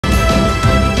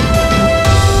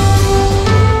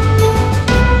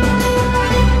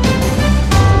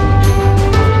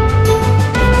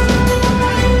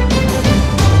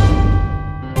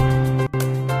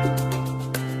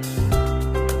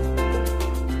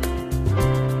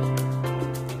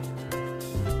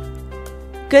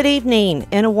Good evening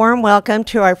and a warm welcome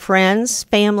to our friends,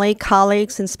 family,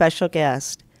 colleagues, and special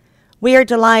guests. We are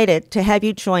delighted to have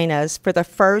you join us for the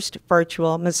first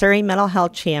virtual Missouri Mental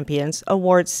Health Champions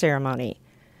Awards ceremony.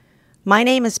 My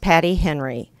name is Patty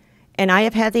Henry, and I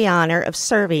have had the honor of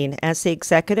serving as the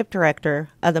Executive Director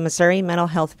of the Missouri Mental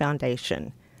Health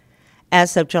Foundation.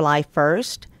 As of July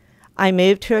 1st, I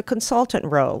moved to a consultant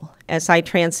role as I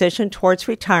transitioned towards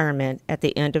retirement at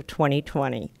the end of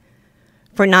 2020.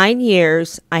 For 9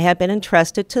 years, I have been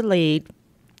entrusted to lead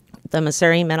the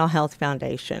Missouri Mental Health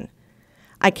Foundation.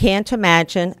 I can't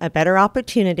imagine a better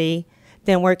opportunity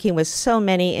than working with so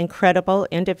many incredible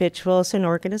individuals and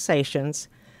organizations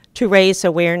to raise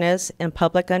awareness and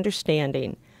public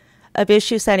understanding of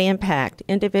issues that impact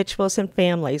individuals and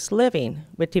families living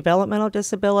with developmental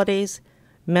disabilities,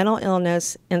 mental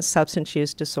illness, and substance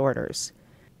use disorders.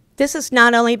 This has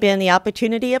not only been the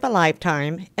opportunity of a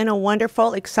lifetime and a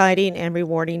wonderful, exciting, and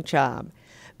rewarding job,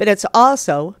 but it's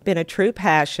also been a true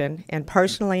passion and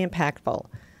personally impactful.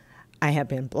 I have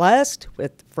been blessed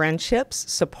with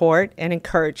friendships, support, and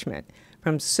encouragement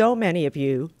from so many of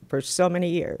you for so many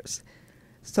years.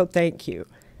 So thank you.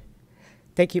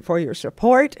 Thank you for your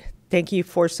support. Thank you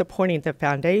for supporting the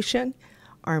foundation,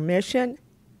 our mission,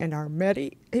 and our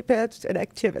many events and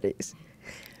activities.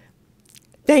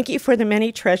 Thank you for the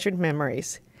many treasured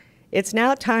memories. It's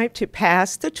now time to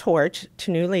pass the torch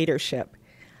to new leadership.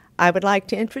 I would like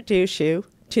to introduce you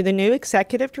to the new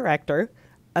Executive Director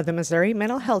of the Missouri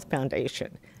Mental Health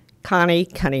Foundation, Connie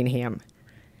Cunningham.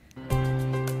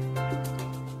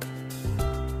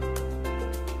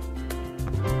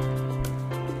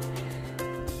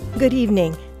 Good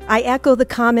evening. I echo the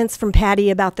comments from Patty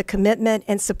about the commitment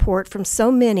and support from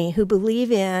so many who believe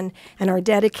in and are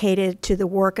dedicated to the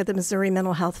work of the Missouri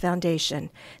Mental Health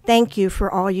Foundation. Thank you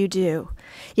for all you do.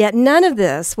 Yet none of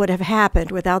this would have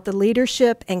happened without the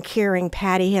leadership and caring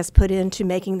Patty has put into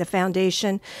making the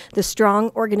foundation the strong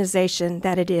organization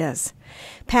that it is.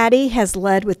 Patty has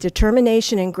led with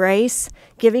determination and grace,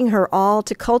 giving her all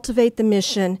to cultivate the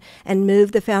mission and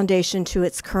move the foundation to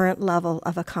its current level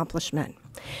of accomplishment.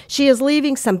 She is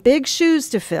leaving some big shoes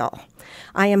to fill.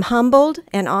 I am humbled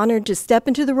and honored to step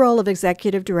into the role of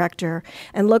Executive Director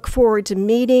and look forward to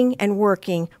meeting and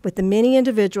working with the many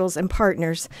individuals and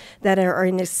partners that are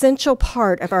an essential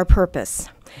part of our purpose.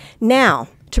 Now,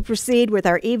 to proceed with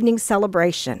our evening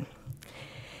celebration.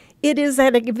 It is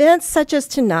at events such as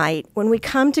tonight when we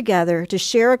come together to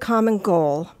share a common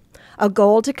goal, a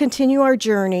goal to continue our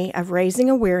journey of raising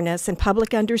awareness and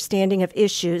public understanding of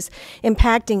issues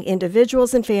impacting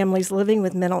individuals and families living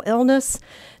with mental illness,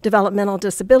 developmental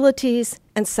disabilities,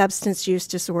 and substance use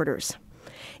disorders.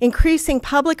 Increasing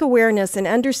public awareness and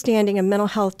understanding of mental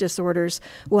health disorders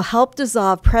will help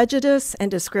dissolve prejudice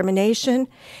and discrimination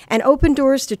and open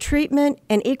doors to treatment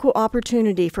and equal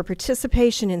opportunity for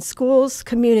participation in schools,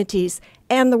 communities,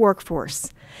 and the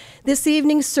workforce. This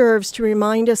evening serves to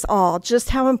remind us all just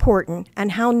how important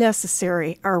and how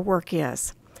necessary our work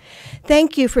is.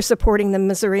 Thank you for supporting the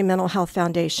Missouri Mental Health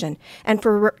Foundation and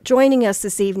for joining us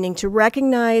this evening to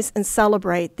recognize and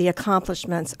celebrate the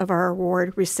accomplishments of our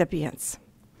award recipients.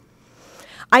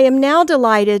 I am now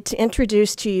delighted to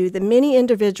introduce to you the many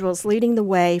individuals leading the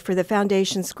way for the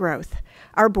Foundation's growth,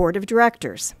 our Board of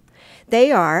Directors.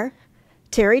 They are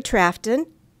Terry Trafton,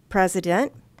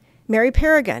 President, Mary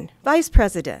Paragon, Vice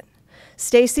President,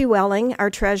 Stacy Welling, our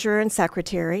Treasurer and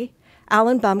Secretary,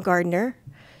 Alan Baumgardner,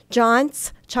 John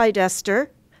Chidester,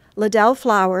 Liddell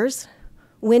Flowers,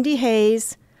 Wendy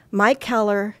Hayes, Mike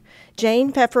Keller,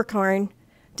 Jane Pfefferkorn,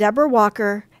 Deborah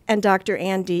Walker, and Dr.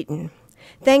 Ann Deaton.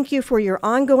 Thank you for your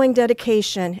ongoing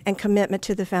dedication and commitment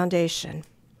to the Foundation.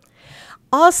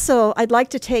 Also, I'd like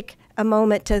to take a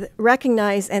moment to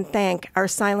recognize and thank our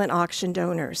silent auction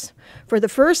donors. For the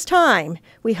first time,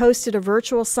 we hosted a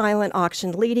virtual silent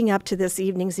auction leading up to this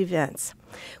evening's events.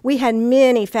 We had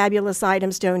many fabulous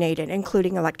items donated,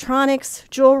 including electronics,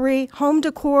 jewelry, home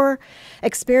decor,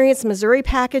 Experience Missouri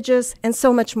packages, and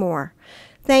so much more.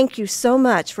 Thank you so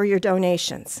much for your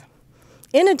donations.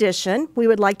 In addition, we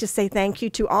would like to say thank you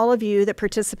to all of you that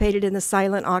participated in the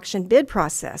silent auction bid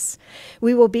process.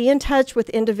 We will be in touch with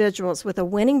individuals with a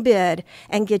winning bid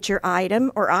and get your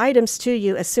item or items to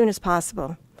you as soon as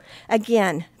possible.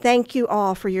 Again, thank you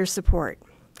all for your support.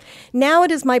 Now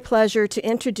it is my pleasure to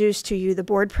introduce to you the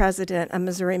Board President of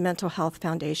Missouri Mental Health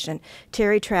Foundation,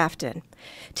 Terry Trafton.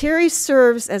 Terry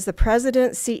serves as the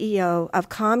President CEO of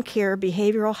ComCare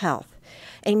Behavioral Health,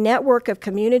 a network of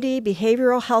community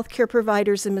behavioral health care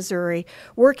providers in Missouri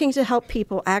working to help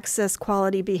people access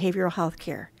quality behavioral health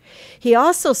care. He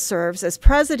also serves as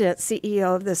president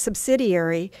CEO of the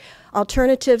subsidiary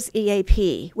Alternatives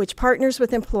EAP, which partners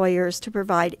with employers to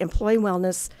provide employee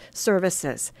wellness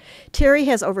services. Terry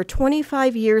has over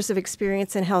 25 years of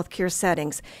experience in healthcare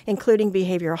settings, including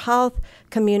behavioral health,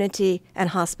 community, and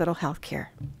hospital healthcare.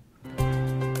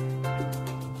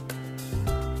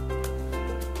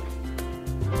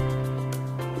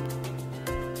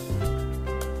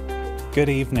 Good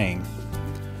evening.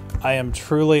 I am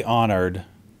truly honored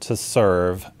to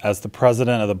serve as the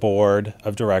president of the board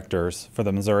of directors for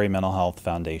the Missouri Mental Health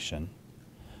Foundation.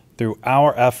 Through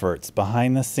our efforts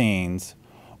behind the scenes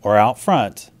or out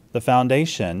front, the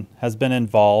foundation has been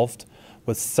involved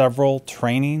with several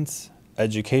trainings,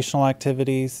 educational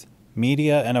activities,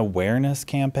 media and awareness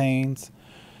campaigns,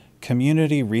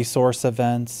 community resource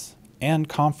events, and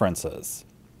conferences.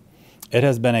 It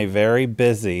has been a very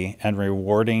busy and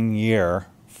rewarding year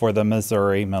for the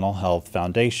Missouri Mental Health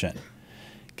Foundation,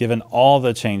 given all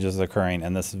the changes occurring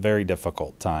in this very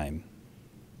difficult time.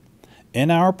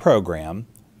 In our program,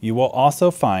 you will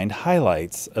also find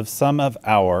highlights of some of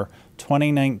our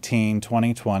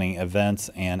 2019-2020 events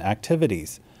and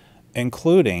activities,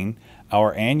 including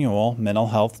our annual Mental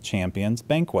Health Champions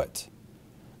Banquet,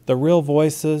 the Real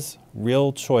Voices,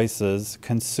 Real Choices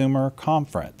Consumer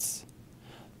Conference,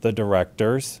 the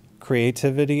Directors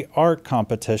Creativity Art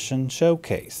Competition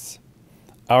Showcase,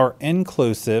 our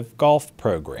inclusive golf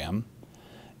program,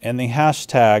 and the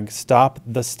hashtag Stop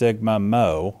the Stigma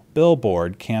Mo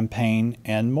billboard campaign,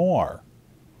 and more.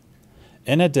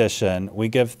 In addition, we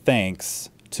give thanks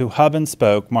to Hub and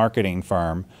Spoke marketing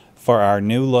firm for our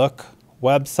new look,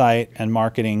 website, and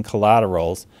marketing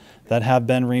collaterals that have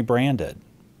been rebranded.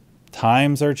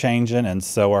 Times are changing and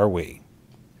so are we.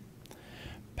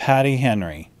 Patty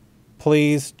Henry,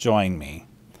 please join me.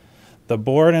 The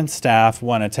board and staff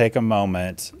want to take a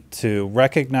moment to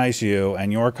recognize you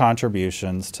and your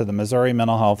contributions to the Missouri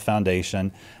Mental Health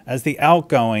Foundation as the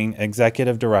outgoing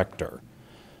executive director.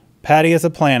 Patty is a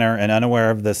planner and unaware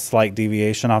of this slight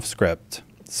deviation off script.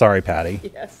 Sorry, Patty.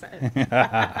 Yes.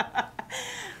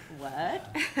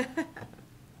 What?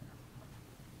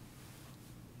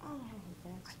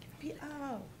 We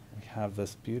have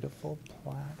this beautiful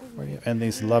plaque for you and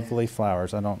these lovely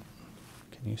flowers. Can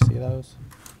you see those?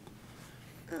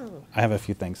 Oh, I have a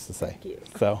few things to say. thank you.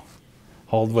 So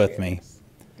hold with me.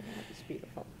 It's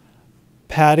beautiful.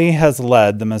 Patty has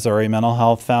led the Missouri Mental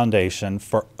Health Foundation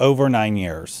for over 9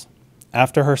 years.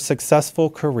 After her successful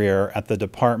career at the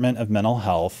Department of Mental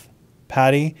Health,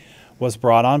 Patty was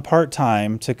brought on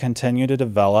part-time to continue to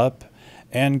develop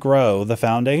and grow the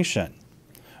foundation,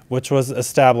 which was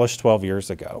established 12 years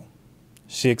ago.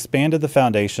 She expanded the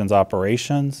foundation's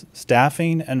operations,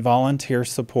 staffing, and volunteer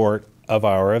support of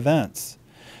our events,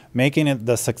 making it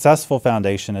the successful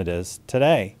foundation it is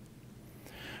today.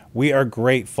 We are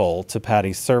grateful to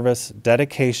Patty's service,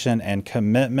 dedication, and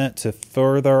commitment to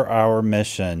further our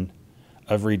mission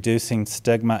of reducing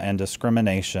stigma and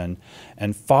discrimination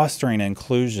and fostering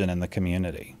inclusion in the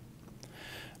community.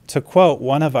 To quote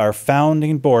one of our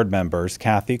founding board members,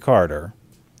 Kathy Carter,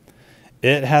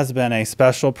 "It has been a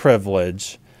special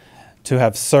privilege to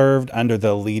have served under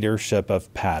the leadership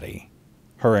of Patty.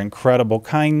 Her incredible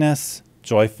kindness,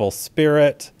 joyful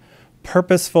spirit,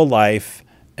 purposeful life,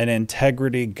 and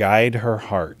integrity guide her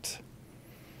heart.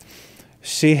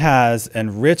 She has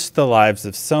enriched the lives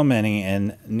of so many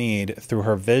in need through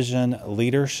her vision,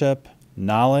 leadership,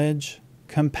 knowledge,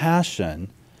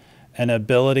 compassion, and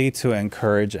ability to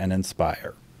encourage and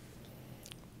inspire."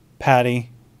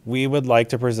 Patty, we would like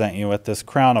to present you with this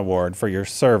Crown Award for your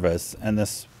service and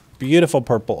this beautiful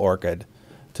purple orchid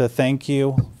to thank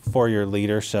you for your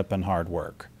leadership and hard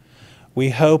work.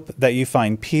 We hope that you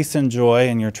find peace and joy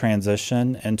in your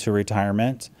transition into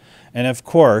retirement. And of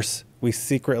course, we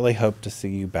secretly hope to see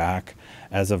you back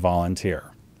as a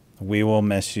volunteer. We will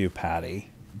miss you, Patty.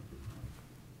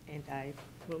 And I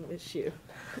will miss you.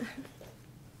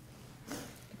 I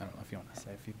don't know if you want to say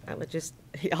a few I things.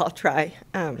 would I'll try.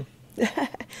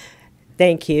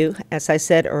 Thank you. As I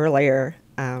said earlier,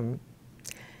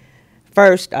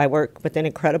 first, I work with an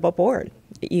incredible board.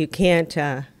 You can't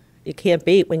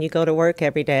beat when you go to work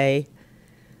every day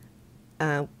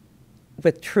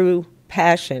with true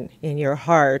passion in your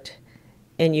heart,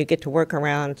 and you get to work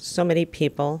around so many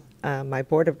people. My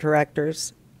board of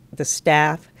directors, the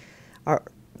staff, our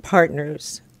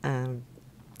partners,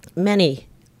 many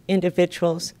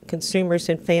individuals, consumers,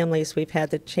 and families we've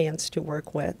had the chance to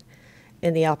work with,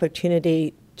 and the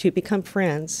opportunity to become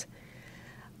friends.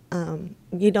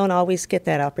 You don't always get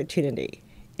that opportunity.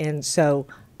 And so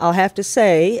I'll have to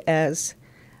say, as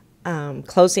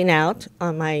closing out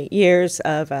on my years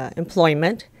of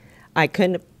employment, I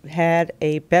couldn't had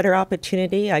a better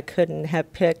opportunity. I couldn't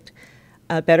have picked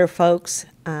better folks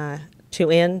to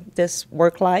end this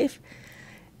work life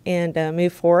and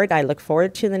move forward. I look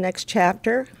forward to the next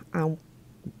chapter,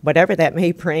 whatever that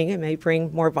may bring. It may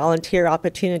bring more volunteer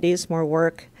opportunities, more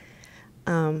work.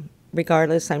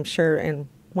 Regardless, I'm sure in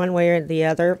one way or the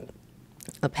other,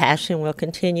 a passion will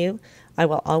continue. I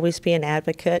will always be an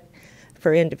advocate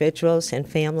for individuals and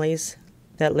families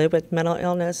that live with mental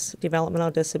illness,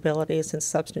 developmental disabilities, and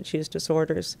substance use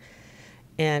disorders.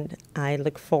 And I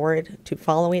look forward to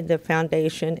following the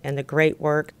foundation and the great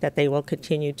work that they will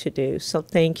continue to do. So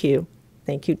thank you.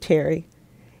 Thank you, Terry.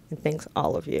 And thanks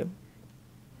all of you.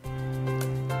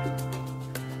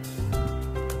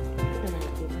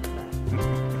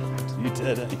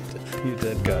 You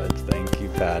did good. Thank you,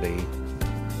 Patty.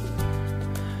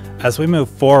 As we move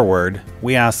forward,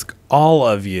 we ask all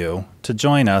of you to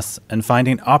join us in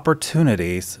finding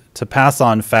opportunities to pass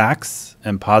on facts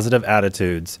and positive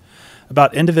attitudes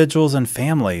about individuals and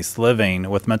families living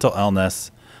with mental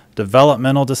illness,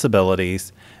 developmental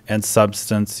disabilities, and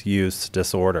substance use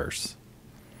disorders.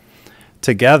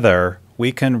 Together,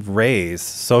 we can raise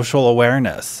social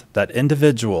awareness that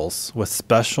individuals with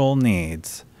special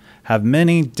needs have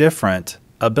many different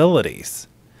abilities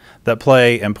that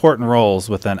play important roles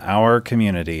within our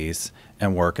communities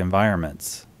and work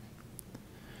environments.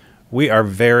 We are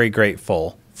very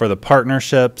grateful for the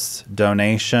partnerships,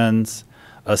 donations,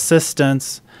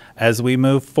 assistance as we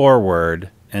move forward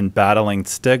in battling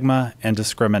stigma and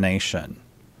discrimination.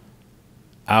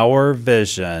 Our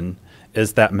vision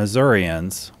is that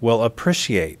Missourians will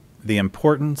appreciate the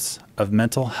importance of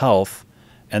mental health,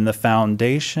 and the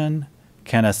foundation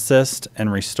can assist in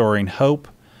restoring hope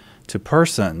to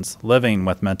persons living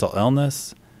with mental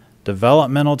illness,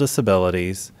 developmental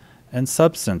disabilities, and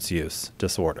substance use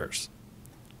disorders.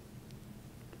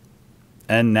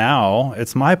 And now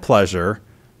it's my pleasure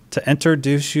to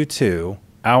introduce you to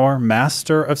our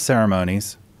Master of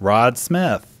Ceremonies, Rod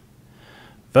Smith.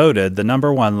 Voted the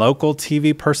 #1 local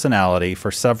TV personality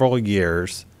for several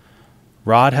years,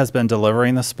 Rod has been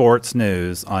delivering the sports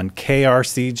news on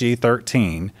KRCG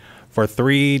 13 for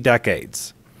 3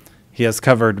 decades. He has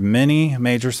covered many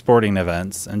major sporting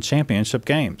events and championship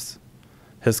games.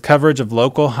 His coverage of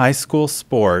local high school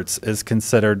sports is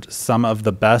considered some of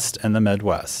the best in the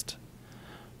Midwest.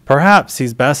 Perhaps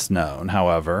he's best known,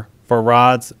 however, for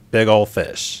Rod's Big Ol'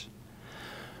 Fish.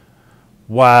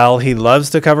 While he loves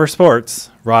to cover sports,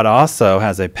 Rod also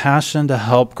has a passion to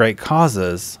help great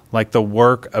causes like the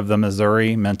work of the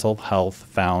Missouri Mental Health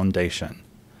Foundation.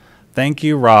 Thank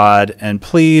you, Rod, and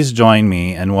please join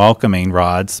me in welcoming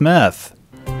Rod Smith.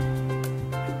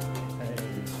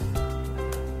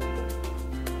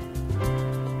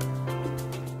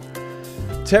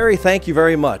 Terry, thank you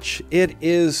very much. It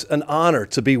is an honor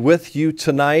to be with you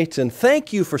tonight, and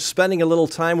thank you for spending a little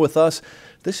time with us.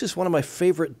 This is one of my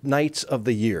favorite nights of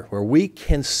the year, where we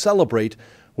can celebrate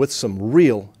with some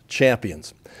real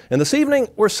champions. And this evening,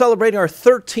 we're celebrating our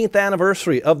 13th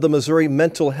anniversary of the Missouri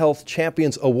Mental Health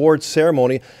Champions Awards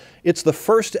ceremony. It's the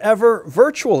first ever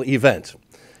virtual event.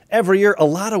 Every year, a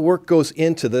lot of work goes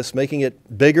into this, making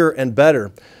it bigger and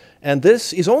better. And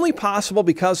this is only possible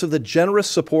because of the generous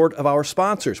support of our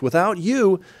sponsors. Without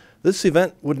you, this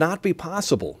event would not be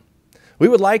possible. We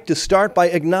would like to start by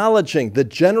acknowledging the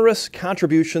generous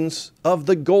contributions of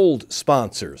the gold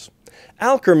sponsors.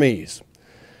 Alkermes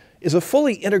is a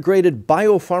fully integrated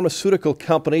biopharmaceutical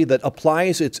company that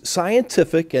applies its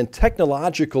scientific and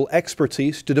technological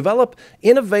expertise to develop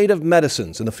innovative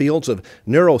medicines in the fields of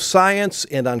neuroscience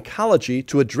and oncology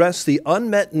to address the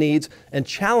unmet needs and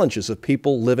challenges of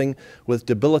people living with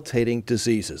debilitating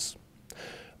diseases.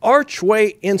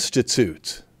 Archway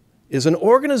Institute is an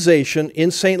organization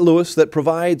in St. Louis that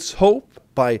provides hope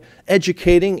by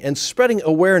educating and spreading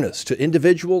awareness to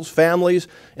individuals, families,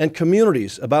 and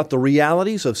communities about the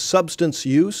realities of substance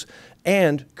use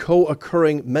and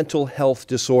co-occurring mental health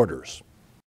disorders.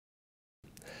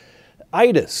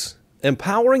 IDUS,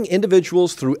 empowering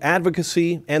individuals through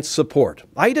advocacy and support.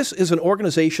 IDUS is an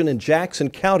organization in Jackson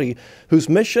County whose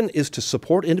mission is to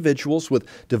support individuals with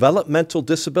developmental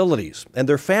disabilities and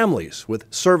their families with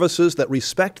services that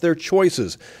respect their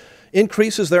choices,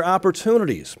 increases their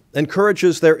opportunities,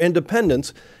 encourages their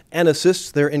independence, and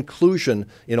assists their inclusion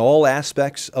in all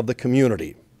aspects of the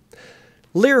community.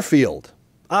 Learfield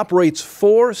operates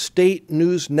 4 state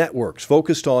news networks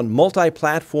focused on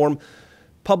multi-platform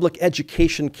public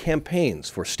education campaigns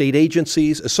for state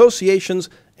agencies, associations,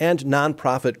 and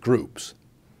nonprofit groups.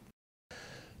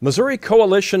 Missouri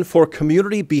Coalition for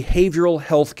Community Behavioral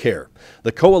Health Care.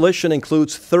 The coalition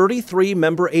includes 33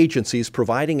 member agencies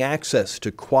providing access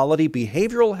to quality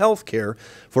behavioral health care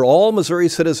for all Missouri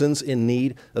citizens in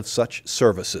need of such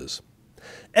services.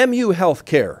 MU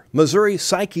Healthcare, Missouri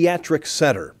Psychiatric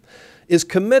Center, is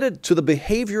committed to the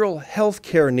behavioral health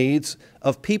care needs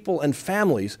of people and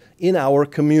families in our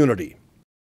community.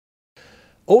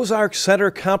 Ozark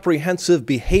Center Comprehensive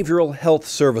Behavioral Health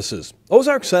Services.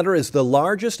 Ozark Center is the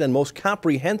largest and most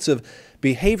comprehensive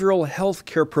behavioral health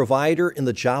care provider in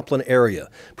the Joplin area,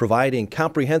 providing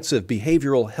comprehensive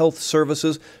behavioral health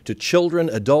services to children,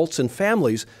 adults, and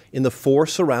families in the 4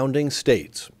 surrounding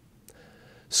states.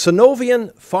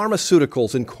 Synovian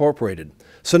Pharmaceuticals Incorporated.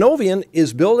 Synovian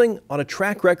is building on a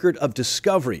track record of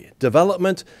discovery,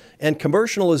 development, and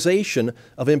commercialization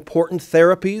of important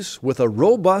therapies with a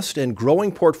robust and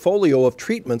growing portfolio of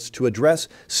treatments to address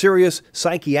serious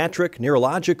psychiatric,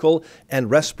 neurological,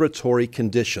 and respiratory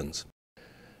conditions.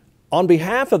 On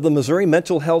behalf of the Missouri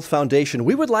Mental Health Foundation,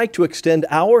 we would like to extend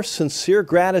our sincere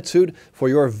gratitude for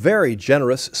your very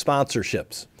generous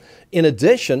sponsorships. In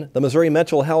addition, the Missouri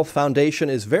Mental Health Foundation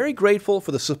is very grateful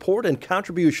for the support and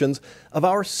contributions of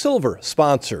our silver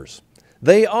sponsors.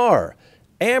 They are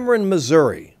Ameren,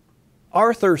 Missouri,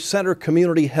 Arthur Center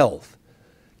Community Health,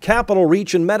 Capital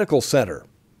Region Medical Center,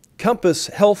 Compass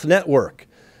Health Network,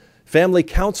 Family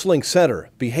Counseling Center,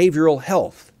 Behavioral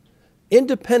Health,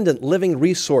 Independent Living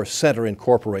Resource Center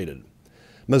Incorporated,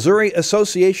 Missouri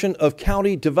Association of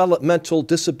County Developmental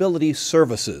Disability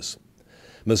Services,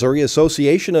 Missouri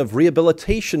Association of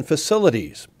Rehabilitation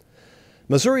Facilities,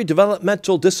 Missouri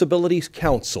Developmental Disabilities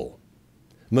Council,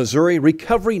 Missouri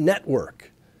Recovery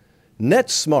Network,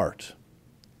 NetSmart,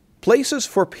 Places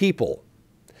for People,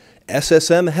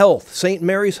 SSM Health, St.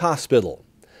 Mary's Hospital,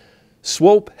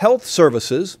 Swope Health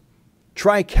Services,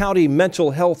 Tri-County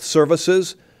Mental Health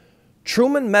Services,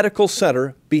 Truman Medical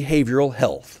Center Behavioral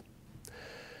Health.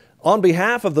 On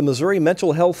behalf of the Missouri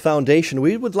Mental Health Foundation,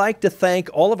 we would like to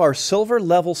thank all of our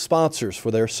silver-level sponsors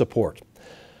for their support.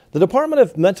 The Department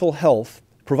of Mental Health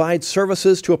provides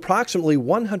services to approximately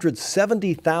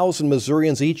 170,000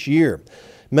 Missourians each year,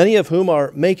 many of whom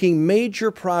are making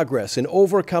major progress in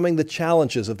overcoming the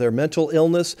challenges of their mental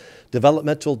illness,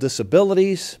 developmental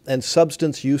disabilities, and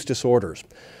substance use disorders.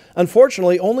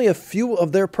 Unfortunately, only a few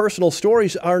of their personal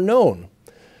stories are known.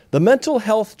 The Mental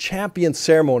Health Champion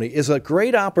Ceremony is a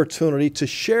great opportunity to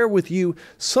share with you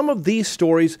some of these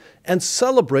stories and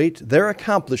celebrate their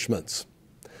accomplishments.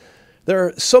 There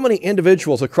are so many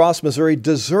individuals across Missouri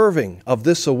deserving of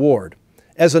this award.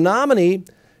 As a nominee,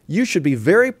 you should be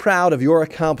very proud of your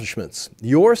accomplishments,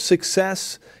 your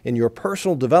success in your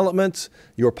personal development,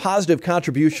 your positive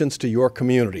contributions to your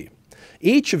community.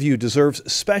 Each of you deserves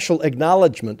special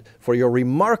acknowledgement for your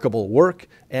remarkable work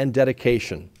and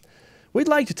dedication. We'd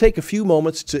like to take a few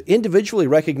moments to individually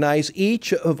recognize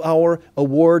each of our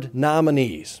award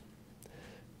nominees.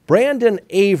 Brandon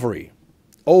Avery,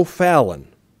 O'Fallon.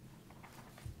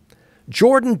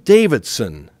 Jordan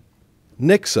Davidson,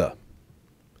 Nixa.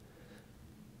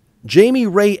 Jamie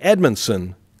Ray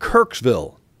Edmondson,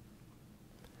 Kirksville.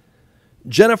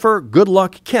 Jennifer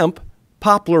Goodluck Kemp,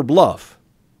 Poplar Bluff.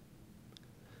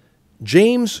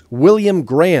 James William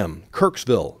Graham,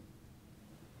 Kirksville.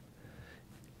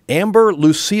 Amber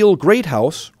Lucille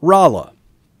Greathouse, Rolla.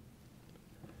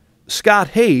 Scott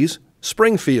Hayes,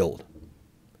 Springfield.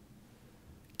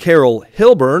 Carol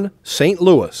Hilburn, St.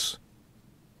 Louis.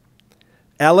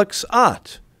 Alex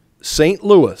Ott, St.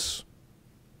 Louis.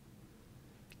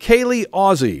 Kaylee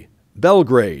Aussie,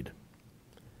 Belgrade.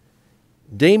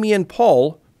 Damian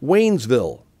Paul,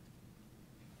 Waynesville.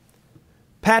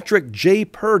 Patrick J.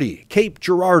 Purdy, Cape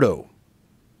Girardeau.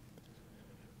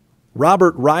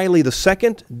 Robert Riley II,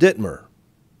 Dittmer.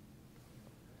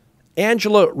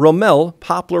 Angela Rommel,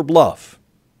 Poplar Bluff.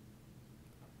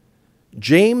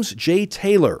 James J.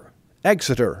 Taylor,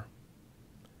 Exeter.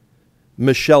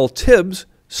 Michelle Tibbs,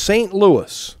 St.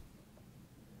 Louis.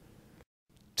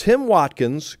 Tim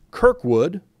Watkins,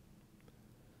 Kirkwood.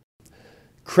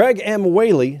 Craig M.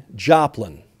 Whaley,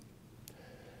 Joplin.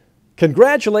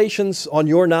 Congratulations on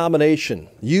your nomination.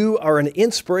 You are an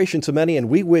inspiration to many, and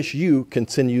we wish you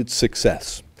continued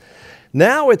success.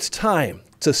 Now it's time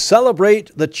to celebrate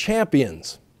the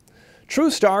champions. True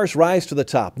stars rise to the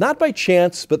top, not by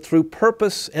chance, but through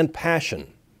purpose and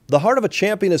passion. The heart of a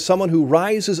champion is someone who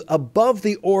rises above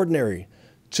the ordinary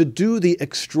to do the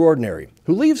extraordinary,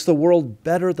 who leaves the world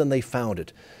better than they found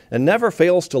it, and never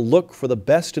fails to look for the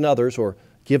best in others or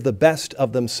give the best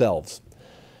of themselves.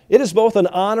 It is both an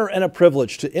honor and a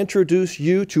privilege to introduce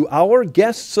you to our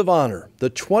guests of honor, the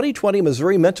 2020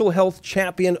 Missouri Mental Health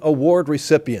Champion Award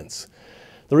recipients.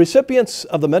 The recipients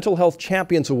of the Mental Health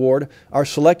Champions Award are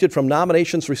selected from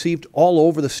nominations received all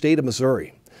over the state of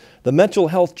Missouri. The Mental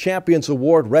Health Champions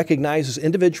Award recognizes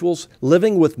individuals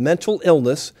living with mental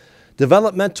illness,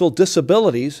 developmental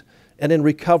disabilities, and in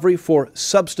recovery for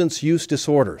substance use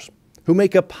disorders, who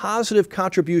make a positive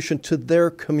contribution to their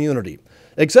community,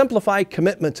 exemplify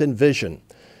commitment and vision,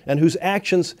 and whose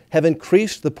actions have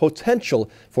increased the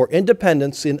potential for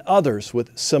independence in others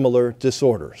with similar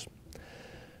disorders.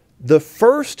 The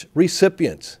first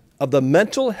recipient of the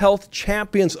Mental Health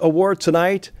Champions Award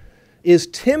tonight is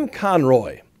Tim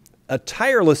Conroy, a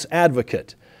tireless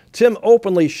advocate. Tim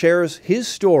openly shares his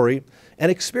story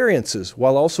and experiences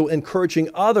while also encouraging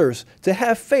others to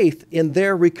have faith in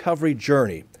their recovery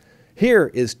journey.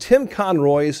 Here is Tim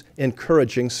Conroy's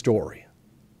encouraging story.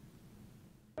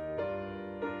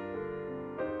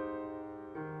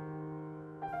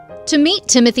 To meet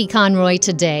Timothy Conroy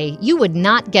today, you would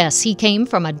not guess he came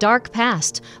from a dark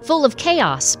past, full of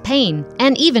chaos, pain,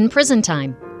 and even prison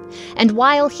time. And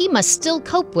while he must still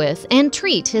cope with and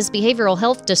treat his behavioral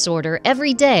health disorder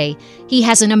every day, he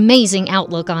has an amazing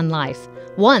outlook on life,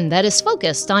 one that is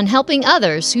focused on helping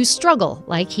others who struggle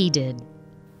like he did.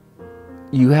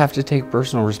 You have to take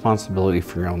personal responsibility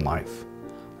for your own life.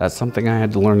 That's something I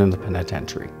had to learn in the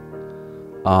penitentiary.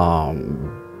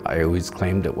 I always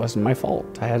claimed it wasn't my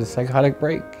fault. I had a psychotic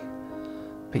break.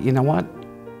 But you know what?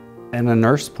 And a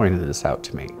nurse pointed this out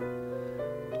to me.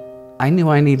 I knew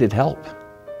I needed help.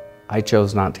 I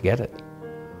chose not to get it.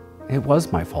 It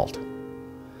was my fault.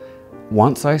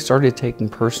 Once I started taking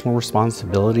personal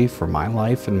responsibility for my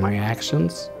life and my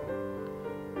actions,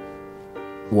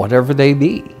 whatever they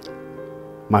be,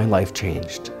 my life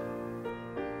changed.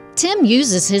 Tim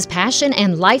uses his passion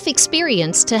and life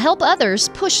experience to help others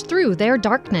push through their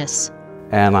darkness.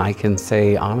 And I can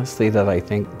say honestly that I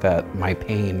think that my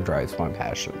pain drives my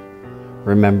passion.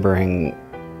 Remembering,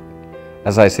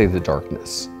 as I say, the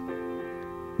darkness.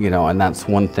 You know, and that's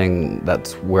one thing,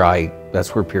 that's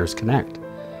where peers connect.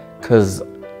 Because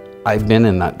I've been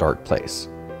in that dark place.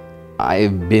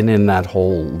 I've been in that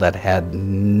hole that had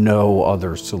no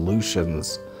other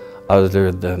solutions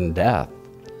other than death,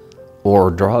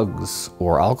 or drugs,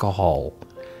 or alcohol.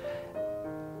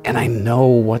 And I know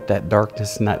what that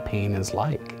darkness and that pain is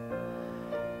like.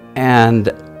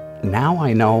 And now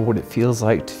I know what it feels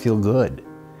like to feel good,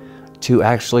 to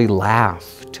actually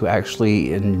laugh, to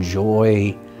actually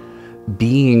enjoy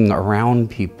being around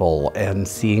people and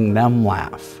seeing them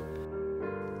laugh.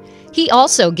 He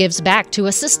also gives back to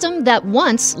a system that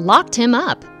once locked him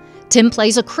up. Tim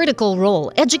plays a critical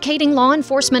role educating law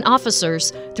enforcement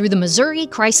officers through the Missouri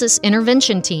Crisis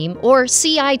Intervention Team, or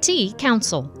CIT,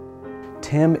 Council.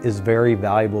 Tim is very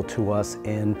valuable to us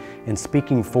in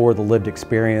speaking for the lived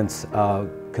experience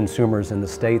consumers in the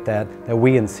state that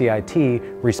we in CIT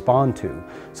respond to.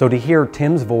 So to hear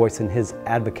Tim's voice and his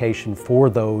advocacy for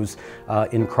those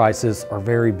in crisis are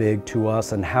very big to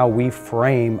us, and how we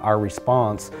frame our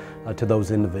response to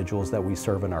those individuals that we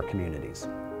serve in our communities.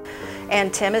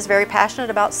 And Tim is very passionate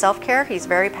about self-care. He's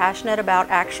very passionate about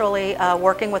actually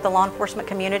working with the law enforcement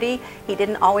community. He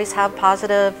didn't always have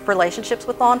positive relationships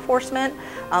with law enforcement,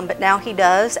 but now he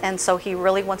does, and so he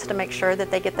really wants to make sure that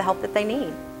they get the help that they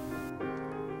need.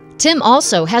 Tim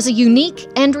also has a unique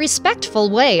and respectful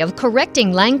way of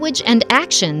correcting language and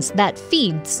actions that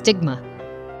feed stigma.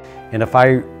 And if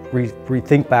I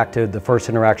rethink back to the first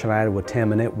interaction I had with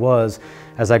Tim, and it was,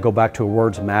 as I go back to a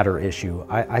words matter issue,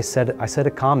 I said a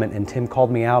comment and Tim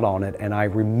called me out on it, and I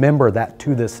remember that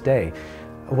to this day.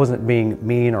 I wasn't being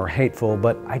mean or hateful,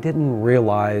 but I didn't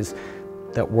realize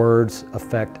that words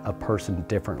affect a person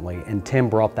differently, and Tim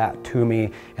brought that to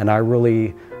me, and I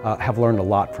really have learned a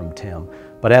lot from Tim.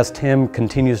 But as Tim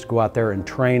continues to go out there and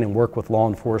train and work with law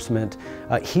enforcement,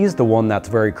 he's the one that's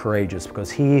very courageous,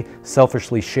 because he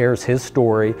selfishly shares his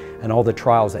story and all the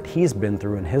trials that he's been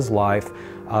through in his life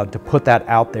to put that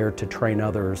out there to train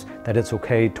others that it's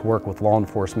okay to work with law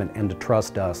enforcement and to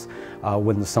trust us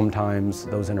when sometimes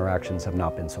those interactions have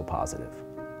not been so positive.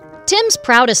 Tim's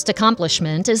proudest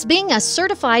accomplishment is being a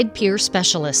certified peer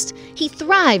specialist. He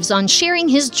thrives on sharing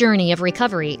his journey of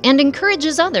recovery and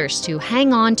encourages others to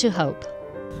hang on to hope.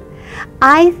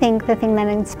 I think the thing that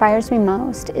inspires me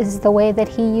most is the way that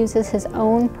he uses his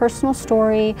own personal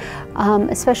story,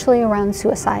 especially around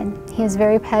suicide. He is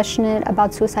very passionate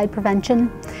about suicide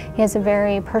prevention. He has a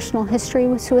very personal history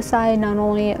with suicide, not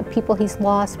only of people he's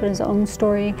lost, but his own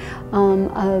story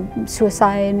of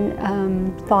suicide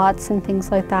thoughts and things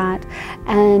like that.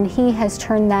 And he has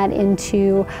turned that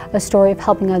into a story of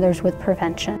helping others with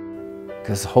prevention.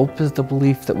 Because hope is the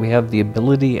belief that we have the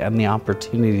ability and the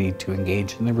opportunity to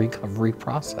engage in the recovery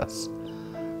process.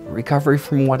 Recovery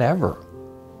from whatever.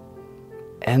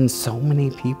 And so many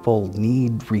people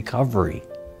need recovery.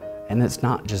 And it's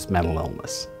not just mental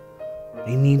illness.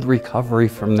 They need recovery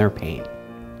from their pain.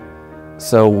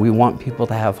 So we want people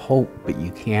to have hope, but you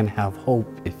can't have hope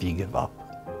if you give up.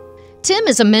 Tim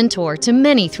is a mentor to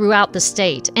many throughout the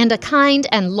state and a kind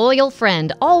and loyal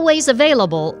friend, always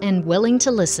available and willing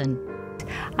to listen.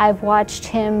 I've watched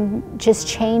him just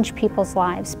change people's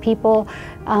lives. People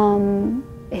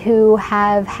who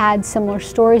have had similar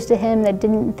stories to him that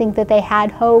didn't think that they had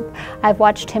hope. I've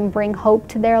watched him bring hope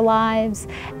to their lives,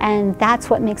 and that's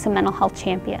what makes a mental health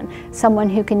champion, someone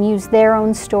who can use their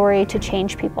own story to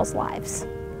change people's lives.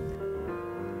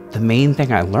 The main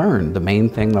thing I learned, the main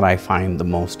thing that I find the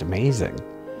most amazing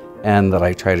and that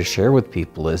I try to share with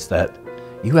people is that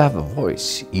you have a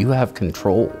voice, you have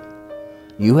control,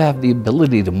 you have the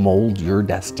ability to mold your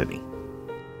destiny.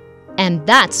 And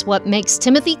that's what makes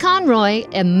Timothy Conroy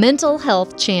a mental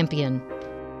health champion.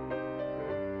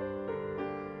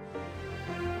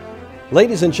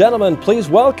 Ladies and gentlemen, please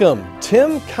welcome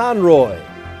Tim Conroy.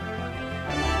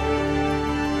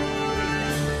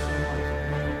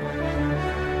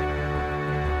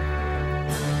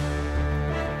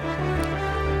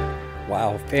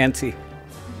 Wow, fancy.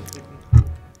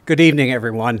 Good evening,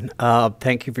 everyone.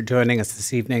 Thank you for joining us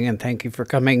this evening, and thank you for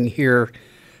coming here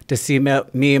to see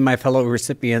me and my fellow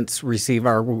recipients receive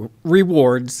our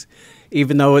rewards,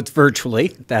 even though it's virtually.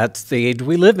 That's the age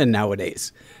we live in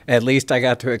nowadays. At least I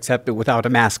got to accept it without a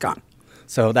mask on.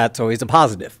 So that's always a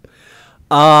positive.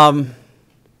 You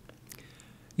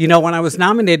know, when I was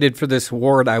nominated for this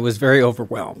award, I was very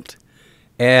overwhelmed.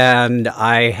 And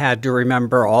I had to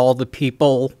remember all the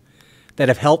people that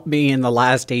have helped me in the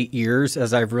last 8 years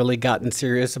as I've really gotten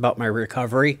serious about my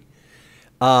recovery.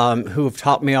 Who have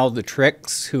taught me all the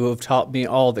tricks, who have taught me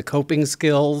all the coping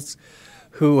skills,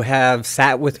 who have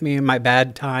sat with me in my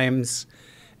bad times.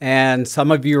 And some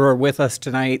of you are with us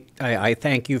tonight. I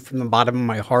thank you from the bottom of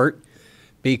my heart,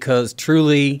 because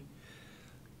truly,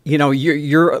 you know,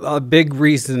 you're a big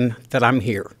reason that I'm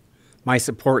here. My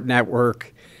support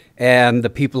network and the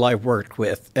people I've worked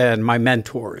with and my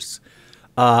mentors.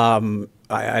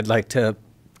 I'd like to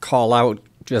call out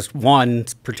just one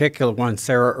particular one,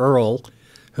 Sarah Earle,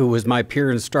 who was my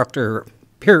peer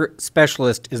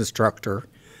specialist instructor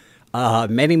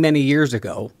many, many years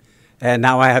ago, and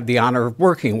now I have the honor of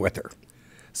working with her.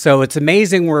 So it's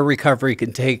amazing where recovery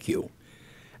can take you.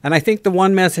 And I think the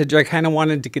one message I kind of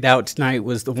wanted to get out tonight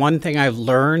was the one thing I've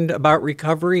learned about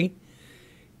recovery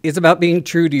is about being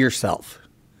true to yourself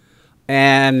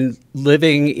and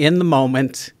living in the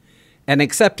moment and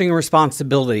accepting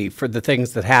responsibility for the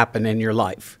things that happen in your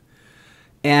life.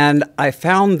 And I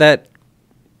found that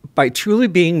by truly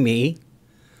being me,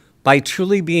 by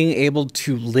truly being able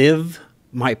to live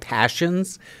my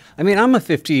passions. I mean, I'm a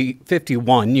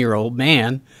 51-year-old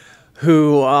man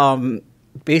who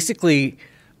basically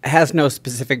has no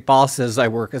specific bosses. I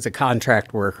work as a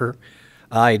contract worker.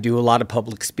 I do a lot of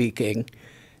public speaking.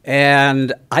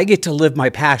 And I get to live my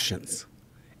passions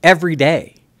every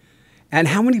day. And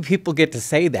how many people get to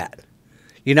say that?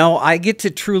 You know, I get to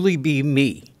truly be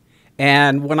me.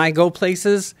 And when I go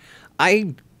places,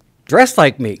 I dress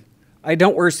like me. I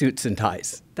don't wear suits and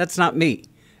ties. That's not me.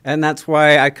 And that's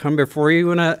why I come before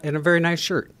you in a very nice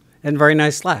shirt and very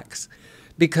nice slacks,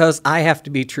 because I have to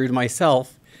be true to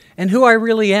myself and who I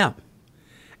really am.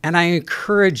 And I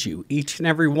encourage you, each and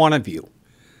every one of you,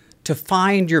 to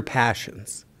find your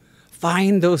passions.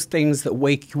 Find those things that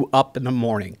wake you up in the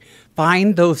morning.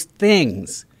 Find those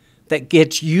things that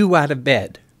get you out of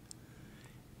bed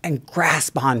and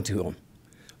grasp onto them.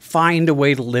 Find a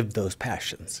way to live those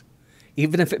passions,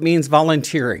 even if it means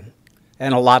volunteering.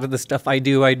 And a lot of the stuff I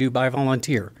do by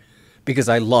volunteer because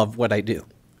I love what I do.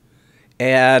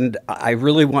 And I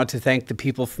really want to thank the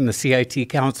people from the CIT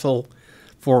Council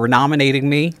for nominating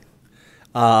me,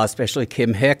 especially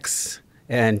Kim Hicks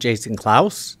and Jason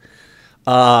Klaus.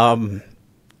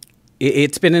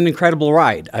 It's been an incredible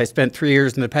ride. I spent 3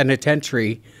 years in the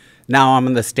penitentiary. Now I'm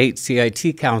in the state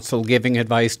CIT Council giving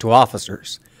advice to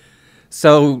officers.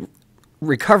 So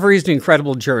recovery is an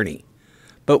incredible journey.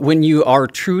 But when you are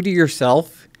true to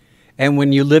yourself and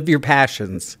when you live your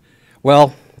passions,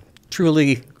 well,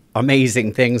 truly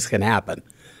amazing things can happen.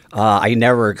 I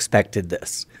never expected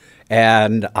this.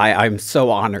 And I'm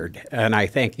so honored. And I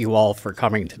thank you all for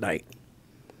coming tonight.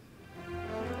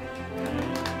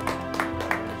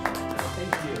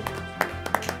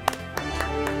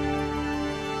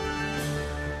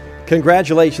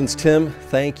 Congratulations, Tim.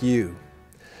 Thank you.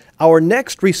 Our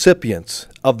next recipient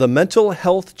of the Mental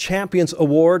Health Champions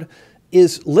Award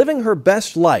is living her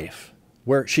best life,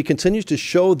 where she continues to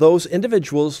show those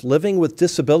individuals living with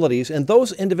disabilities and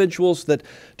those individuals that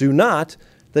do not,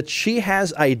 that she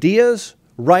has ideas,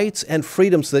 rights, and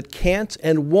freedoms that can't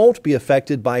and won't be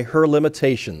affected by her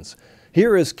limitations.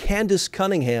 Here is Candace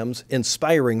Cunningham's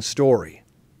inspiring story.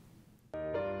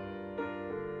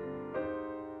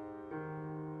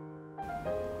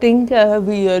 Think of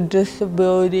your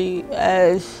disability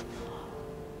as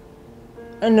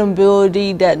an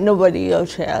ability that nobody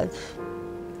else has.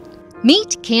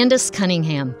 Meet Candace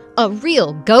Cunningham, a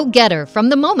real go-getter from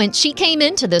the moment she came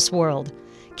into this world.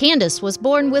 Candace was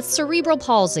born with cerebral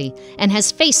palsy and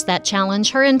has faced that challenge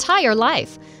her entire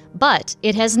life, but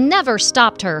it has never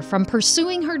stopped her from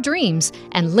pursuing her dreams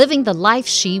and living the life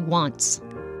she wants.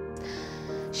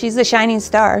 She's a shining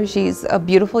star. She's a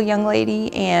beautiful young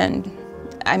lady, and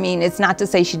I mean, it's not to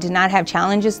say she did not have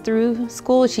challenges through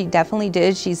school. She definitely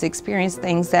did. She's experienced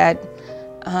things that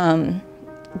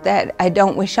that I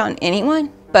don't wish on anyone,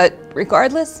 but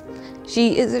regardless,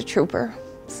 she is a trooper,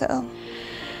 so.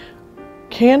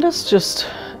 Candace just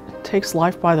takes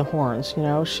life by the horns, you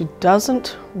know. She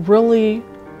doesn't really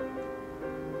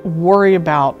worry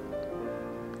about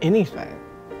anything.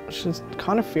 She's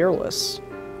kind of fearless.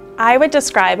 I would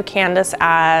describe Candace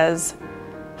as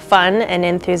fun and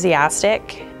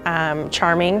enthusiastic,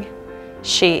 charming.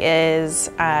 She has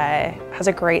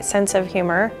a great sense of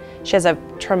humor. She has a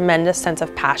tremendous sense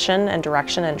of passion and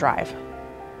direction and drive.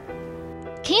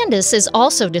 Candace is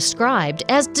also described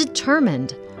as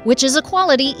determined, which is a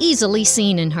quality easily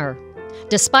seen in her.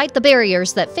 Despite the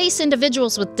barriers that face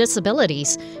individuals with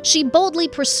disabilities, she boldly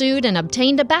pursued and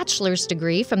obtained a bachelor's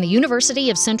degree from the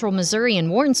University of Central Missouri in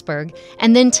Warrensburg,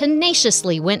 and then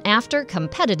tenaciously went after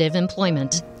competitive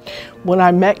employment. When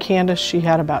I met Candace, she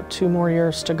had about 2 more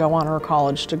years to go on her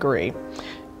college degree,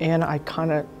 and I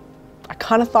kind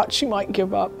of thought she might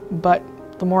give up, but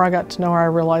the more I got to know her, I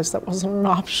realized that wasn't an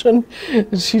option.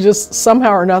 She just,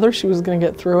 somehow or another, she was going to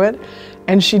get through it,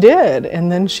 and she did.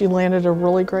 And then she landed a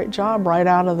really great job right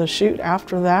out of the chute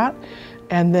after that,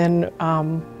 and then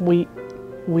we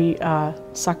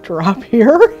sucked her up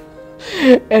here,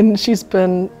 and she's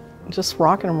been just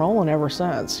rocking and rolling ever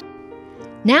since.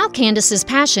 Now Candace's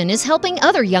passion is helping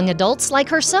other young adults like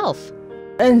herself.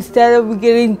 Instead of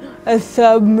getting a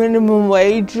sub-minimum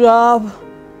wage job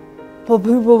for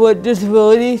people with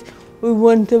disabilities, we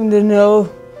want them to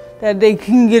know that they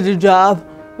can get a job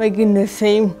making the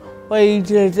same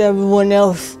wage as everyone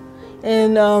else,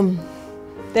 and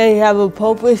they have a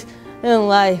purpose in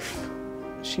life.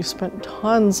 She spent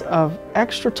tons of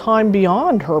extra time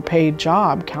beyond her paid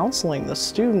job counseling the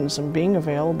students and being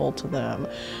available to them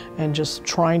and just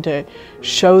trying to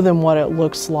show them what it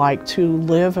looks like to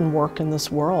live and work in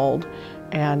this world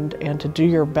and to do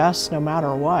your best no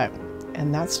matter what.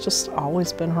 And that's just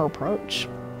always been her approach.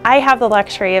 I have the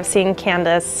luxury of seeing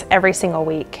Candace every single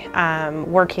week,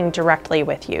 working directly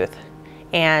with youth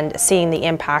and seeing the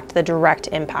impact, the direct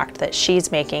impact that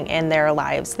she's making in their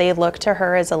lives. They look to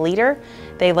her as a leader,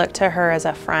 they look to her as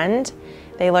a friend,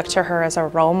 they look to her as a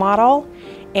role model,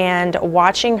 and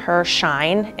watching her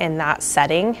shine in that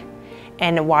setting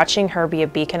and watching her be a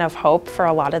beacon of hope for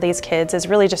a lot of these kids is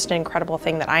really just an incredible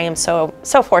thing that I am so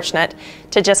fortunate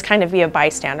to just kind of be a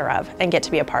bystander of and get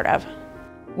to be a part of.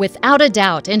 Without a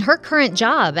doubt, in her current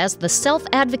job as the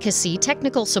self-advocacy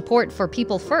technical support for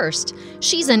People First,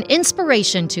 she's an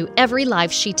inspiration to every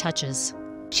life she touches.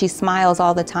 She smiles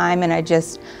all the time, and I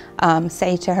just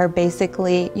say to her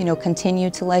basically, you know, continue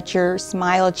to let your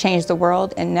smile change the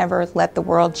world and never let the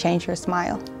world change your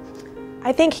smile.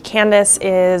 I think Candace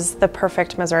is the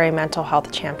perfect Missouri mental health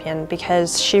champion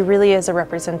because she really is a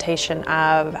representation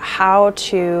of how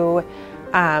to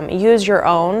use your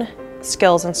own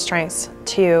skills and strengths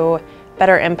to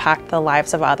better impact the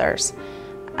lives of others.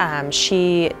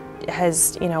 She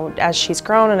has, you know, as she's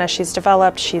grown and as she's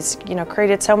developed, she's, you know,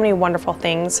 created so many wonderful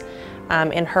things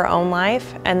in her own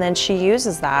life, and then she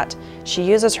uses that. She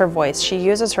uses her voice, she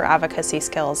uses her advocacy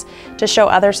skills to show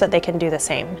others that they can do the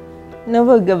same.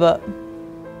 Never give up.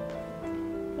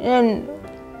 And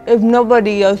if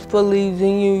nobody else believes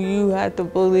in you, you have to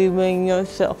believe in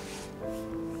yourself.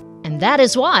 And that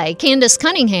is why Candace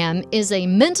Cunningham is a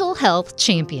mental health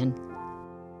champion.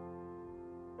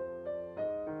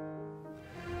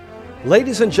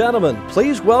 Ladies and gentlemen,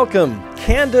 please welcome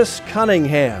Candace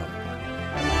Cunningham.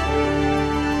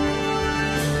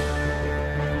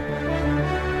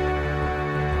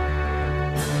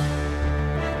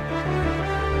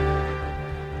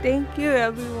 Thank you,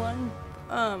 everyone.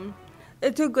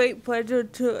 It's a great pleasure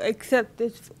to accept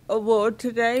this award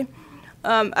today.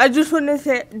 I just want to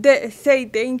say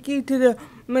thank you to the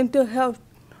mental health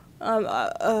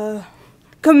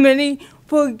committee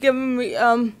for giving me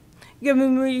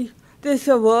this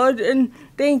award, and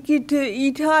thank you to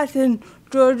ETOS and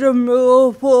Georgia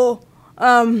Miller for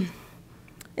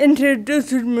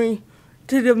introducing me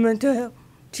to the mental health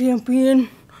champion.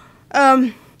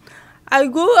 I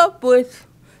grew up with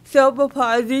cerebral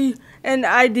palsy and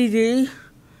IDD,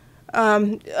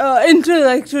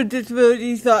 intellectual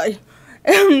disability, sorry.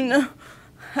 And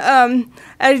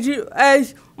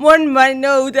as one might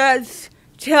know, that's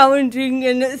challenging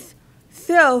in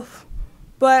itself,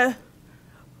 but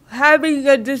having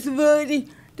a disability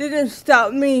didn't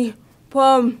stop me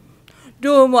from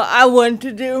doing what I want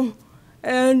to do,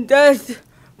 and that's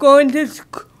going to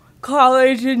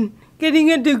college and getting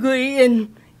a degree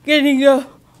and getting a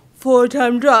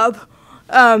full-time job.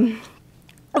 I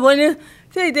want to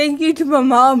say thank you to my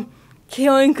mom,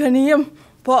 Karen Cunningham,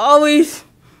 for always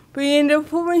being there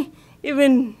for me,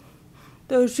 even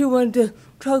though she wanted to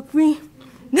choke me.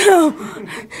 No.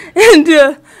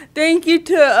 And thank you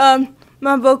to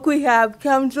my book rehab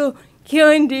counselor,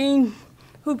 Karen Dean,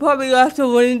 who probably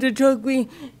also wanted to choke me,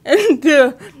 and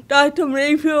to Dr.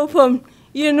 Mayfield from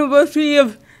University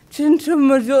of Central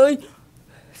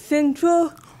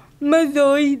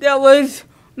Missouri, that was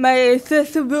my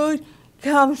accessibility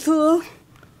counselor.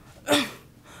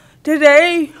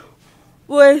 Today,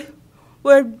 with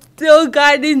still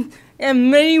guidance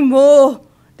and many more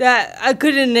that I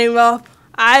couldn't name off,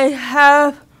 I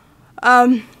have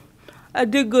a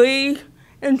degree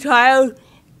in child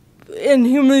and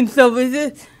human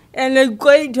services and a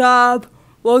great job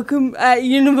working at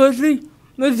University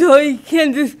Missouri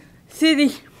Kansas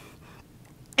City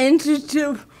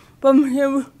Institute for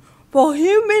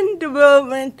Human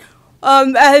Development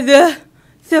as a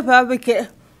self-advocate,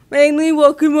 mainly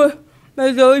working with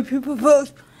Missouri People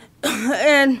First.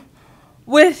 And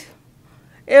with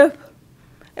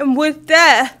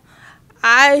that,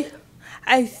 I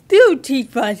still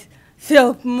teach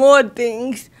myself more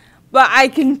things, but I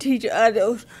can teach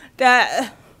others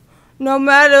that no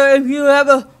matter if you have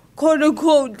a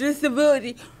quote-unquote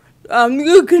disability,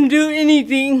 you can do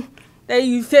anything that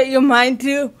you set your mind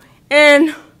to,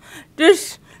 and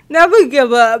just never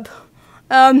give up.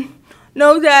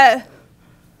 Know that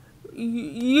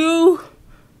you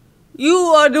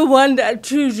are the one that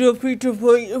chooses your future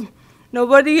for you.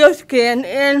 Nobody else can,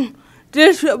 and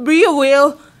just be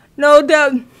aware. Know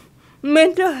that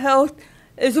mental health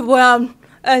is around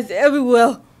us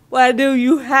everywhere. Whether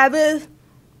you have it,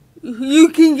 you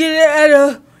can get it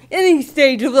at any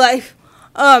stage of life.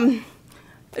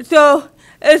 So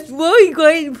it's really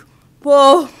great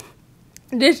for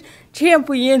this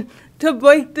champion to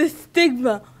break the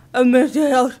stigma of mental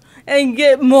health and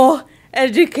get more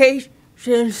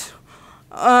education.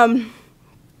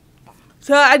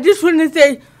 So I just want to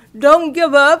say, don't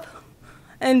give up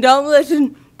and don't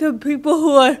listen to people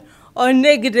who are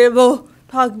negative or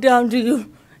talk down to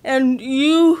you. And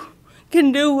you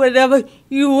can do whatever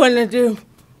you want to do.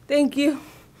 Thank you.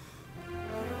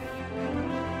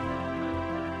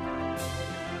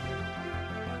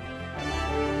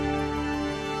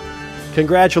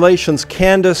 Congratulations,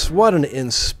 Candace. What an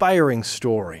inspiring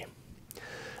story.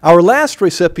 Our last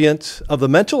recipient of the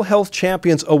Mental Health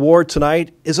Champions Award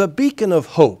tonight is a beacon of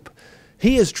hope.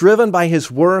 He is driven by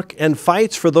his work and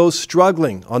fights for those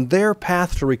struggling on their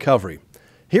path to recovery.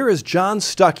 Here is John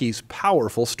Stuckey's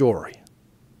powerful story.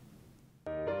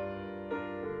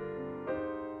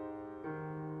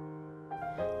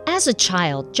 As a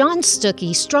child, John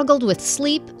Stuckey struggled with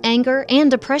sleep, anger,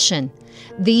 and depression.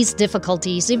 These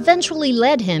difficulties eventually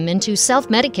led him into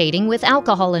self-medicating with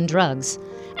alcohol and drugs.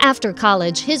 After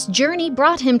college, his journey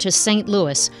brought him to St.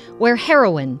 Louis, where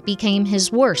heroin became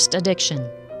his worst addiction.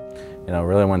 You know,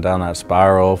 really went down that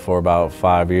spiral for about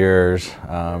 5 years,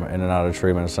 in and out of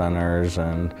treatment centers,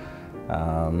 and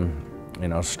you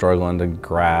know, struggling to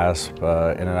grasp, in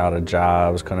and out of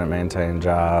jobs, couldn't maintain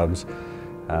jobs.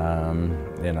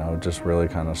 You know, just really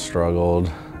kind of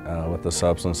struggled with the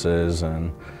substances,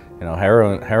 and you know,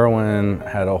 heroin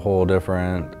had a whole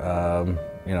different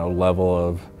you know, level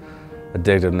of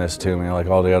addictiveness to me. Like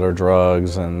all the other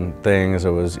drugs and things, it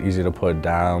was easy to put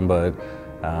down, but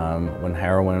when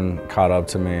heroin caught up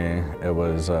to me,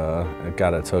 it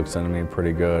got its hooks into me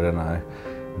pretty good, and I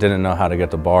didn't know how to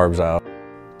get the barbs out.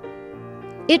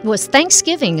 It was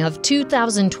Thanksgiving of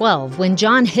 2012 when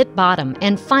John hit bottom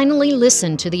and finally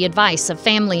listened to the advice of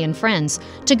family and friends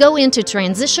to go into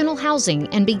transitional housing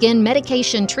and begin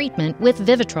medication treatment with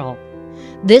Vivitrol.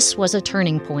 This was a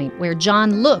turning point where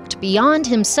John looked beyond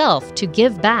himself to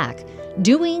give back,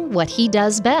 doing what he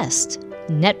does best,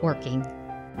 networking.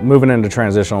 Moving into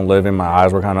transitional living, my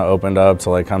eyes were kind of opened up to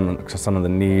like some of the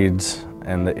needs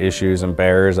and the issues and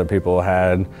barriers that people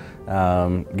had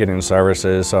getting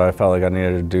services. So I felt like I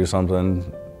needed to do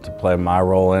something to play my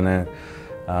role in it.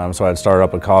 So I'd started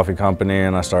up a coffee company,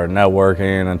 and I started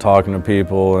networking and talking to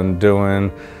people and doing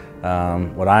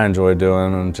what I enjoy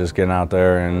doing, and just getting out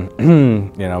there and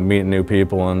you know, meeting new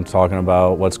people and talking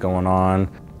about what's going on.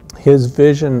 His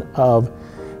vision of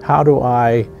how do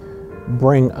I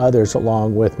bring others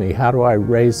along with me? How do I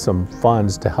raise some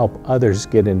funds to help others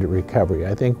get into recovery?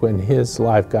 I think when his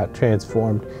life got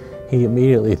transformed, he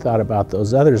immediately thought about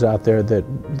those others out there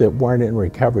that weren't in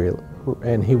recovery,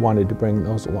 and he wanted to bring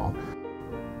those along.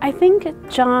 I think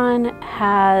John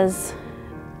has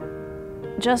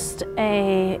just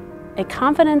a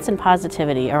confidence and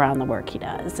positivity around the work he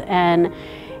does, and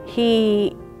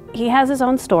he has his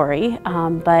own story,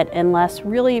 but unless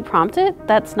really prompted,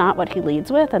 that's not what he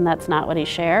leads with, and that's not what he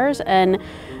shares. And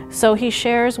so he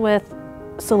shares with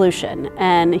solution,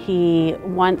 and he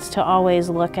wants to always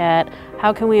look at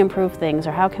how can we improve things,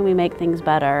 or how can we make things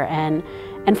better, and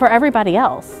for everybody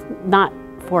else, not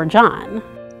for John.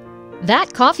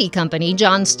 That coffee company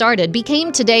John started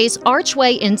became today's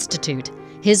Archway Institute.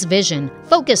 His vision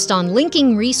focused on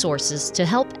linking resources to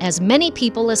help as many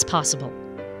people as possible.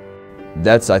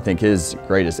 That's, I think, his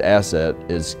greatest asset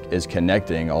is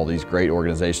connecting all these great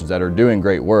organizations that are doing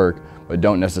great work but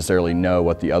don't necessarily know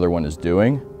what the other one is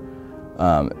doing.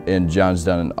 And John's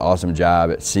done an awesome job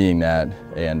at seeing that,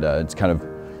 and it's kind of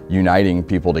uniting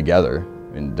people together.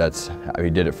 And that's how he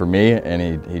did it for me,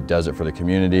 and he does it for the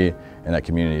community, and that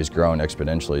community has grown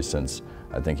exponentially since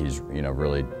I think he's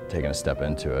really taken a step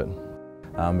into it.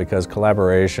 Because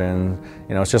collaboration,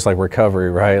 it's just like recovery,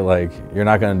 right? Like, you're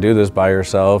not going to do this by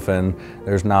yourself, and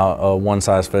there's not a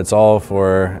one-size-fits-all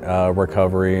for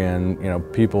recovery,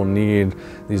 and people need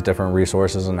these different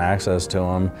resources and access to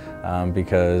them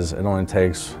because it only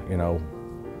takes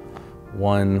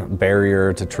one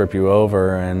barrier to trip you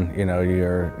over, and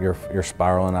you're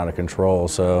spiraling out of control.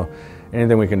 So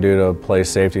anything we can do to place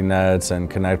safety nets and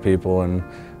connect people and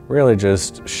really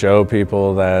just show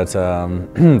people that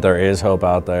there is hope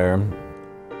out there.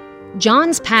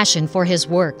 John's passion for his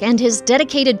work and his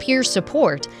dedicated peer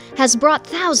support has brought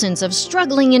thousands of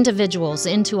struggling individuals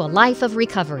into a life of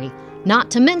recovery,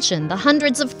 not to mention the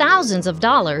hundreds of thousands of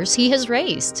dollars he has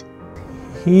raised.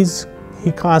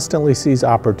 He constantly sees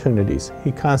opportunities.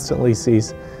 He constantly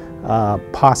sees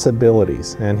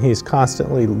possibilities, and he's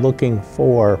constantly looking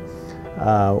for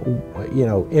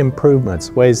improvements,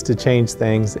 ways to change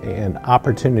things, and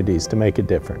opportunities to make a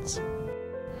difference.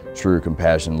 True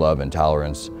compassion, love, and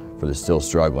tolerance for the still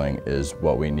struggling is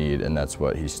what we need, and that's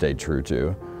what he stayed true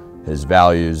to. His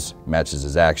values matches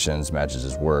his actions, matches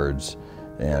his words,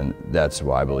 and that's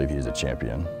why I believe he's a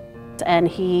champion. And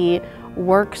he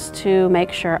works to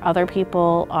make sure other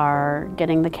people are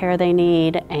getting the care they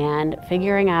need and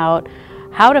figuring out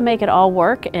how to make it all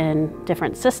work in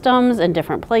different systems and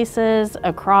different places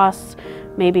across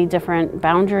maybe different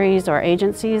boundaries or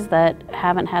agencies that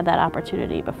haven't had that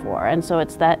opportunity before. And so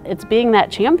it's being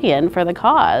that champion for the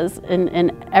cause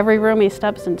in every room he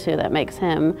steps into that makes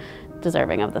him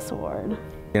deserving of this award.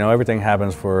 Everything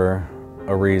happens for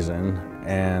a reason,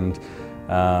 and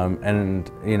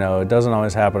it doesn't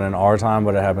always happen in our time,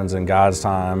 but it happens in God's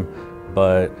time.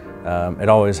 But it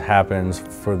always happens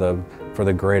for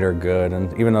the greater good.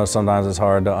 And even though sometimes it's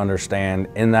hard to understand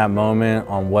in that moment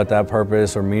on what that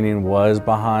purpose or meaning was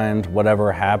behind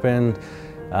whatever happened,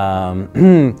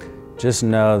 just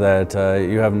know that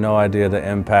you have no idea the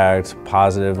impact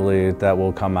positively that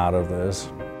will come out of this.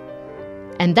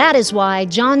 And that is why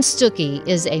John Stuckey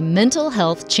is a mental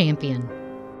health champion.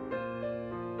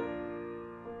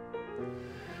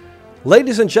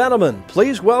 Ladies and gentlemen,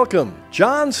 please welcome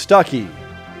John Stuckey.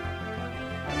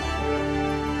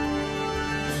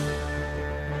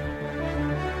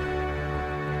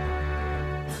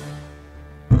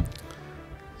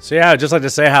 So yeah, I'd just like to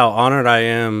say how honored I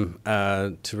am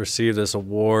to receive this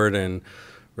award, and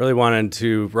really wanted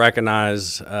to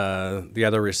recognize the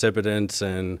other recipients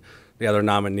and the other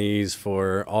nominees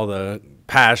for all the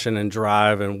passion and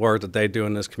drive and work that they do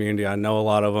in this community. I know a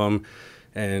lot of them,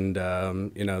 and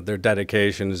their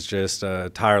dedication is just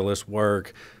tireless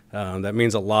work that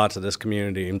means a lot to this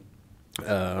community.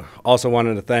 Also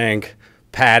wanted to thank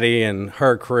Patty and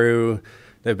her crew.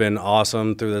 They've been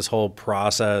awesome through this whole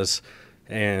process.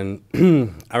 And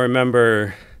I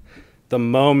remember the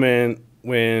moment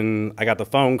when I got the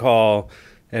phone call,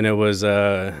 and it was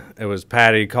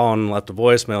Patty calling and left a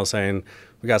voicemail saying,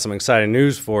 "We got some exciting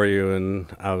news for you." And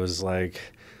I was like,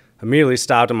 immediately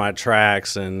stopped in my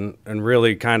tracks and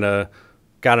really kind of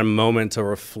got a moment to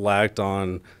reflect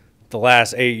on the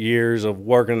last 8 years of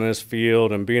working in this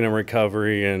field and being in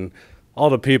recovery, and all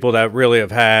the people that really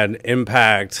have had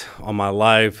impact on my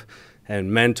life and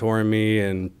mentoring me,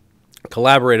 and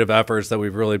collaborative efforts that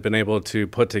we've really been able to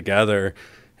put together.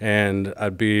 And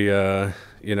I'd be,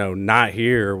 not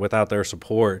here without their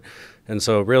support. And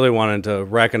so really wanted to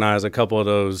recognize a couple of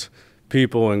those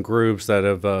people and groups that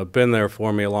have been there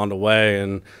for me along the way.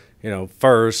 And,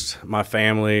 first, my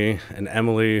family and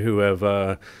Emily, who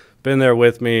have been there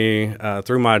with me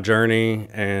through my journey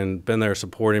and been there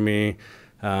supporting me,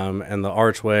 and the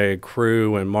Archway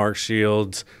crew and Mark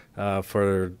Shields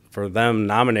for them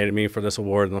nominating me for this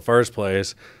award in the first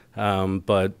place,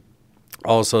 but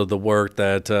also the work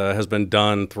that has been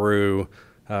done through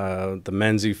the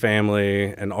Menzie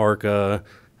family and ARCA,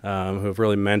 who have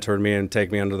really mentored me and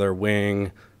take me under their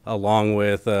wing, along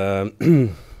with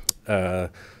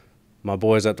my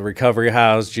boys at the Recovery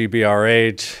House,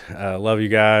 GBRH. Love you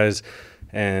guys.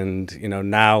 And,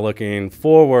 now looking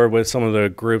forward with some of the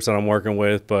groups that I'm working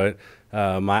with, but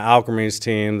my Alchemies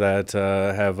team that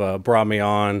have brought me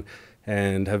on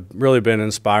and have really been an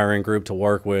inspiring group to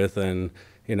work with. And,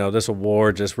 this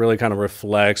award just really kind of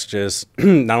reflects just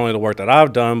not only the work that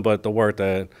I've done, but the work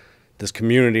that this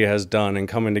community has done and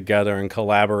coming together and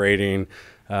collaborating.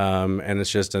 And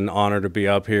it's just an honor to be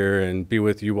up here and be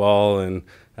with you all, and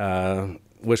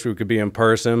wish we could be in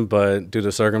person, but due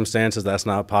to circumstances, that's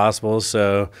not possible.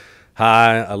 So,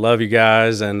 hi, I love you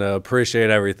guys and appreciate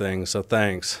everything. So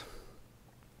thanks.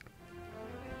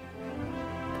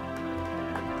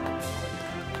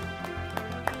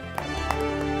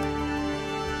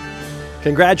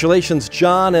 Congratulations,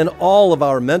 John, and all of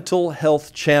our mental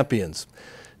health champions.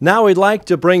 Now we'd like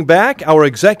to bring back our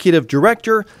Executive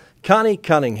Director, Connie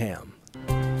Cunningham.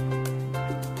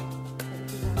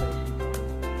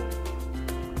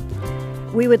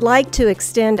 We would like to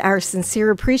extend our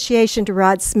sincere appreciation to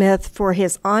Rod Smith for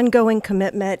his ongoing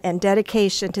commitment and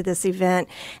dedication to this event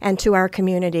and to our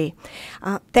community.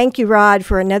 Thank you, Rod,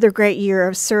 for another great year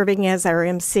of serving as our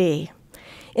MC.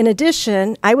 In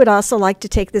addition, I would also like to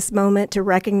take this moment to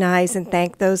recognize and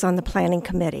thank those on the planning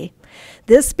committee.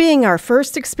 This being our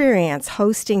first experience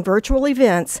hosting virtual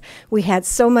events, we had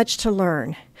so much to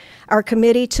learn. Our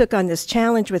committee took on this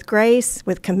challenge with grace,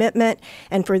 with commitment,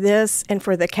 and for this and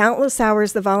for the countless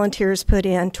hours the volunteers put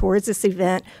in towards this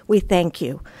event, we thank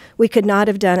you. We could not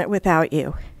have done it without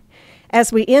you.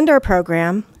 As we end our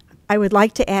program, I would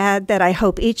like to add that I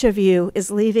hope each of you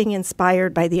is leaving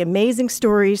inspired by the amazing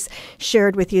stories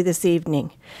shared with you this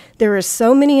evening. There are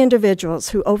so many individuals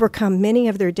who overcome many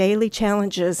of their daily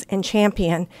challenges and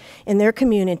champion in their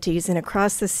communities and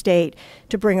across the state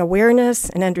to bring awareness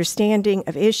and understanding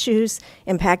of issues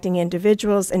impacting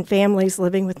individuals and families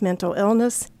living with mental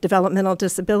illness, developmental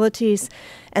disabilities,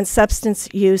 and substance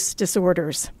use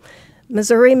disorders.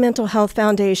 Missouri Mental Health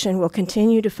Foundation will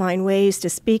continue to find ways to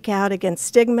speak out against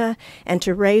stigma and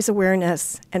to raise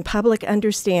awareness and public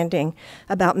understanding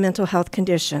about mental health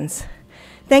conditions.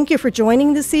 Thank you for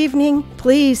joining this evening.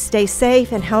 Please stay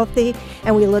safe and healthy,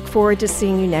 and we look forward to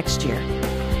seeing you next year.